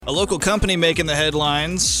A local company making the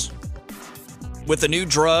headlines with a new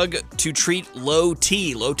drug to treat low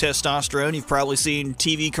testosterone. You've probably seen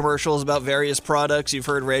TV commercials about various products. You've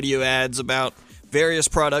heard radio ads about various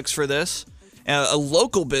products for this. A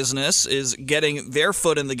local business is getting their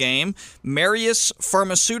foot in the game. Marius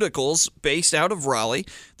Pharmaceuticals, based out of Raleigh.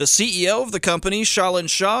 The CEO of the company, Shalin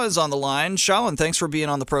Shah, is on the line. Shalin, thanks for being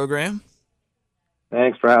on the program.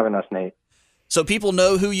 Thanks for having us, Nate. So people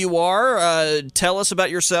know who you are. Tell us about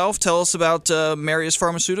yourself. Tell us about Marius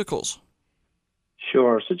Pharmaceuticals.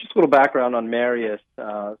 Sure. So just a little background on Marius.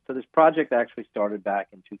 So this project actually started back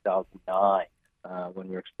in 2009 when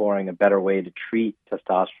we were exploring a better way to treat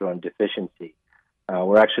testosterone deficiency.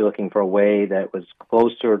 We're actually looking for a way that was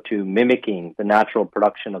closer to mimicking the natural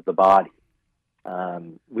production of the body.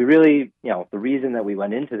 We really, the reason that we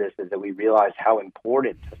went into this is that we realized how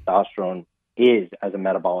important testosterone is as a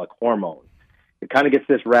metabolic hormone. It kind of gets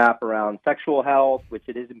this wrap around sexual health, which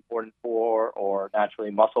it is important for, or naturally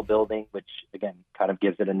muscle building, which, again, kind of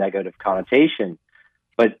gives it a negative connotation.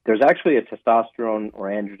 But there's actually a testosterone or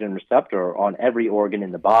androgen receptor on every organ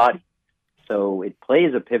in the body. So it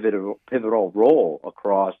plays a pivotal role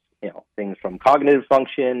across, things from cognitive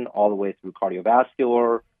function all the way through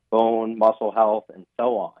cardiovascular, bone, muscle health, and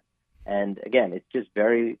so on. And again, it's just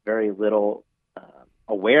very, very little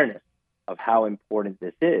awareness of how important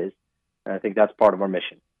this is. And I think that's part of our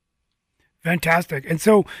mission. Fantastic. And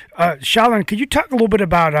so, Shalin, could you talk a little bit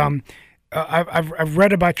about, I've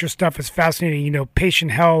read about your stuff. It's fascinating,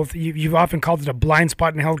 patient health. You've often called it a blind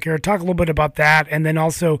spot in healthcare. Talk a little bit about that, and then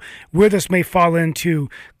also where this may fall into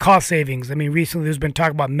cost savings. I mean, recently there's been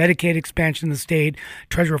talk about Medicaid expansion in the state.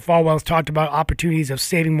 Treasurer Falwell's talked about opportunities of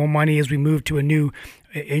saving more money as we move to a new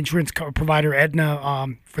insurance provider,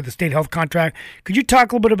 Aetna, for the state health contract. Could you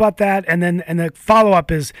talk a little bit about that? And then the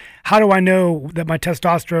follow-up is, how do I know that my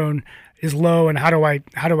testosterone is low, and how do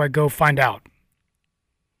I go find out?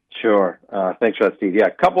 Sure. Thanks for that, Steve. Yeah,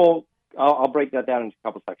 I'll break that down into a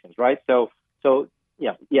couple sections, right? So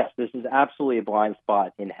yes, this is absolutely a blind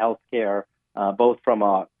spot in healthcare, both from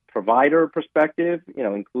a provider perspective,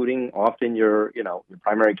 including often your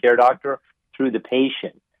primary care doctor, through the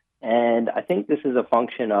patient. And I think this is a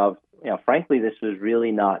function of, frankly, this was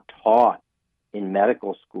really not taught in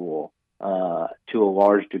medical school to a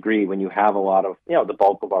large degree when you have a lot of, the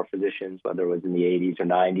bulk of our physicians, whether it was in the 80s or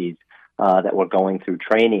 90s, that were going through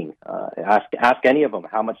training. Ask any of them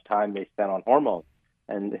how much time they spent on hormones,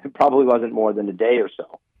 and it probably wasn't more than a day or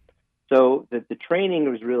so. So the training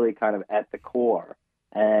was really kind of at the core.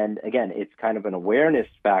 And again, it's kind of an awareness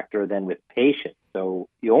factor then with patients. So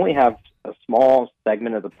you only have a small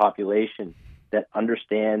segment of the population that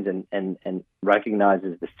understands and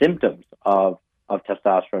recognizes the symptoms of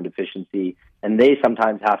testosterone deficiency, and they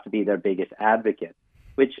sometimes have to be their biggest advocate,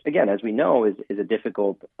 which, again, as we know, is a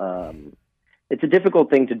difficult it's a difficult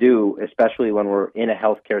thing to do, especially when we're in a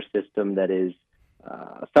healthcare system that is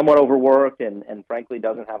somewhat overworked and frankly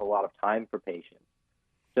doesn't have a lot of time for patients.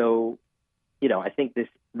 So, I think this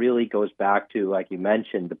really goes back to, like you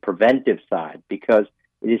mentioned, the preventive side, because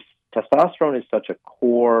testosterone is such a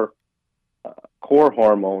core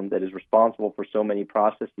hormone that is responsible for so many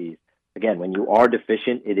processes. Again, when you are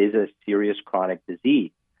deficient, it is a serious chronic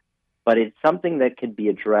disease, but it's something that can be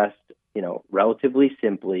addressed, relatively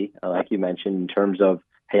simply, like you mentioned, in terms of,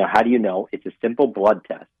 hey, how do you know? It's a simple blood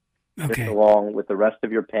test. Okay. Just along with the rest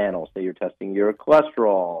of your panel. So you're testing your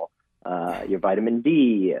cholesterol, your vitamin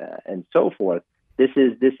D, and so forth. This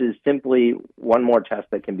is simply one more test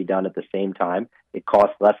that can be done at the same time. It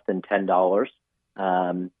costs less than $10,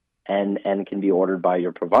 and can be ordered by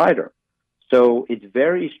your provider. So it's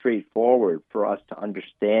very straightforward for us to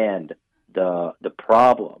understand the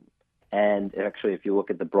problem. And actually, if you look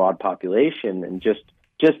at the broad population, and just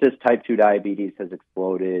as type 2 diabetes has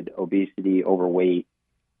exploded, obesity, overweight,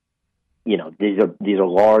 these are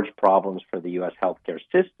large problems for the U.S. healthcare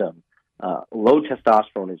system. Low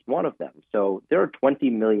testosterone is one of them. So there are 20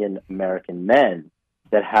 million American men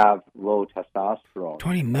that have low testosterone.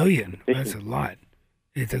 20 million? That's a lot.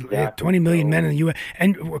 Exactly. 20 million men in the U.S.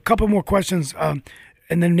 And a couple more questions.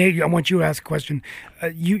 And then, Nate, I want you to ask a question.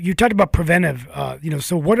 You talked about preventive.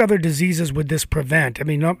 So what other diseases would this prevent? I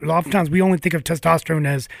mean, oftentimes we only think of testosterone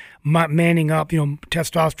as manning up,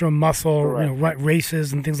 testosterone muscle,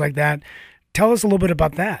 races and things like that. Tell us a little bit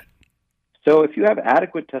about that. So if you have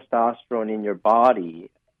adequate testosterone in your body,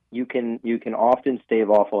 you can often stave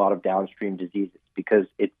off a lot of downstream diseases, because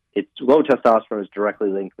it's low testosterone is directly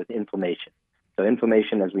linked with inflammation. So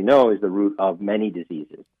inflammation, as we know, is the root of many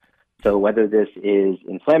diseases. So whether this is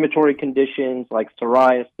inflammatory conditions like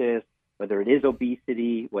psoriasis, whether it is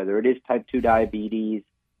obesity, whether it is type 2 diabetes,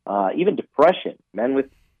 even depression. Men with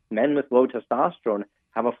men with low testosterone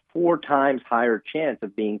have a 4 times higher chance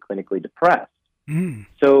of being clinically depressed.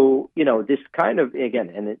 So, this kind of, again,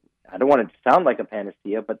 and I don't want it to sound like a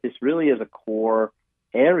panacea, but this really is a core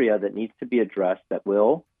area that needs to be addressed that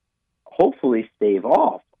will hopefully stave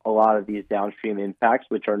off a lot of these downstream impacts,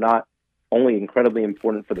 which are not only incredibly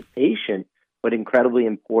important for the patient, but incredibly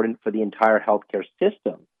important for the entire healthcare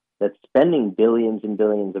system that's spending billions and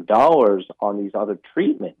billions of dollars on these other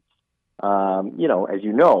treatments. As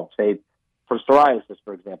you know, say for psoriasis,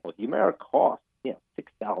 for example, Humira costs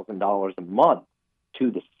 $6,000 a month to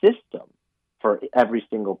the system for every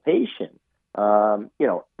single patient.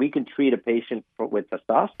 We can treat a patient with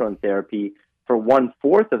testosterone therapy for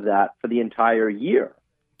 1/4 of that for the entire year.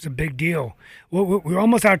 It's a big deal. Well, we're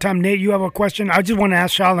almost out of time. Nate, you have a question? I just want to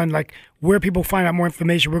ask Shalin, where people find out more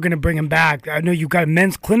information. We're going to bring him back. I know you've got a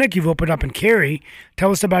men's clinic you've opened up in Cary. Tell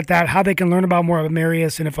us about that, how they can learn about more about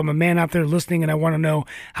Marius, and if I'm a man out there listening and I want to know,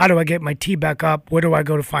 how do I get my T back up? Where do I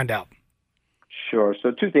go to find out? Sure. So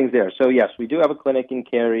 2 things there. So, yes, we do have a clinic in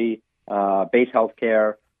Cary, Base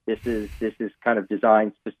Healthcare. This is kind of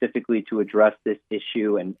designed specifically to address this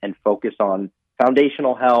issue and focus on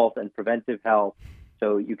foundational health and preventive health,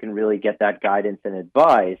 so you can really get that guidance and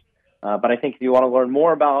advice. But I think if you want to learn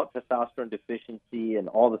more about testosterone deficiency and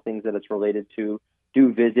all the things that it's related to,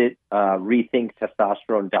 do visit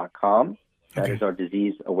rethinktestosterone.com. That is our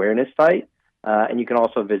disease awareness site. And you can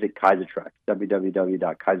also visit Kaisertrex,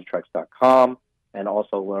 www.kaisertrex.com, and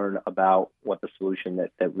also learn about what the solution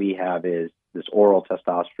that we have is, this oral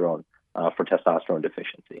testosterone for testosterone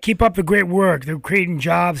deficiency. Keep up the great work. They're creating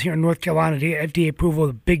jobs here in North Carolina. FDA approval,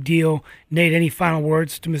 a big deal. Nate, any final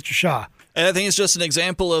words to Mr. Shah? And I think it's just an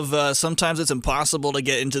example of sometimes it's impossible to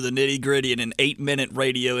get into the nitty-gritty in an 8-minute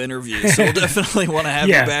radio interview. So we'll definitely want to have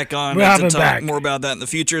you back on to talk more about that in the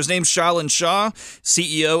future. His name's Shalin Shah,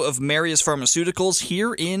 CEO of Marius Pharmaceuticals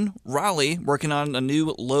here in Raleigh, working on a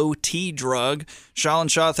new low T drug. Shalin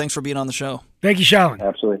Shah, thanks for being on the show. Thank you, Shalin.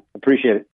 Absolutely. Appreciate it.